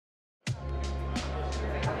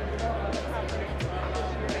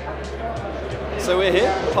So we're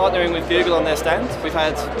here partnering with Google on their stand. We've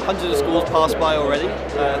had hundreds of schools pass by already,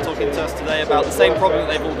 talking to us today about the same problem that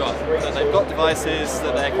they've all got. That they've got devices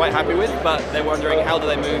that they're quite happy with, but they're wondering how do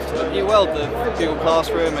they move to the new world of Google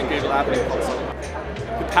Classroom and Google Admin Console.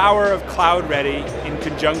 The power of CloudReady in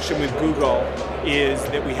conjunction with Google is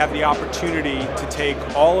that we have the opportunity to take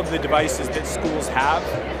all of the devices that schools have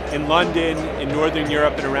in London, in Northern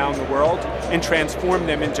Europe, and around the world and transform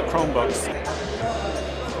them into Chromebooks.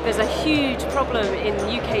 There's a huge problem in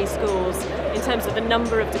UK schools in terms of the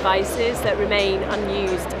number of devices that remain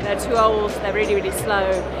unused. They're too old, they're really, really slow.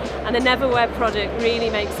 And the Neverware product really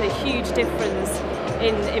makes a huge difference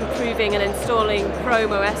in improving and installing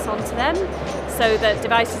Chrome OS onto them, so that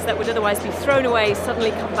devices that would otherwise be thrown away suddenly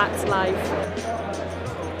come back to life.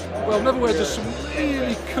 Well, Neverware does some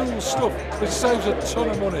really cool stuff which saves a ton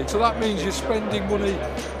of money. So that means you're spending money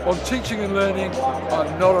on teaching and learning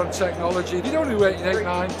and not on technology. You don't only wait 8,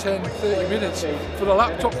 9, 10, 30 minutes for the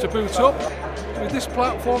laptop to boot up. With this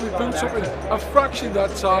platform, it boots up in a fraction of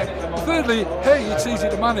that time. Thirdly, hey, it's easy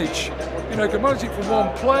to manage. You know, you can manage it from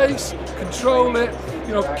one place, control it,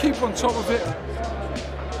 you know, keep on top of it.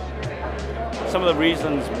 Some of the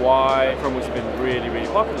reasons why Chromebooks have been really, really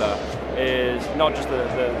popular is not just the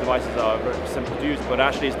devices are very simple to use, but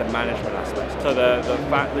actually it's the management aspect. So the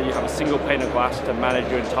fact that you have a single pane of glass to manage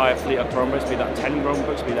your entire fleet of Chromebooks, be that 10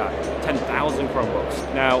 Chromebooks, be that 10,000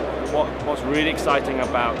 Chromebooks. Now, what's really exciting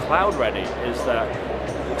about CloudReady is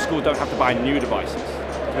that schools don't have to buy new devices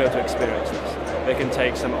to be able to experience this. They can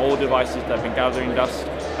take some old devices that have been gathering dust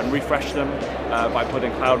and refresh them by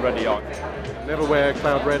putting CloudReady on. Neverware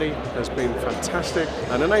CloudReady has been fantastic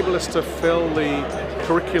and enabled us to fill the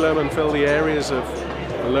curriculum and fill the areas of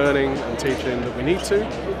learning and teaching that we need to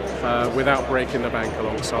without breaking the bank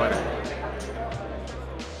alongside it.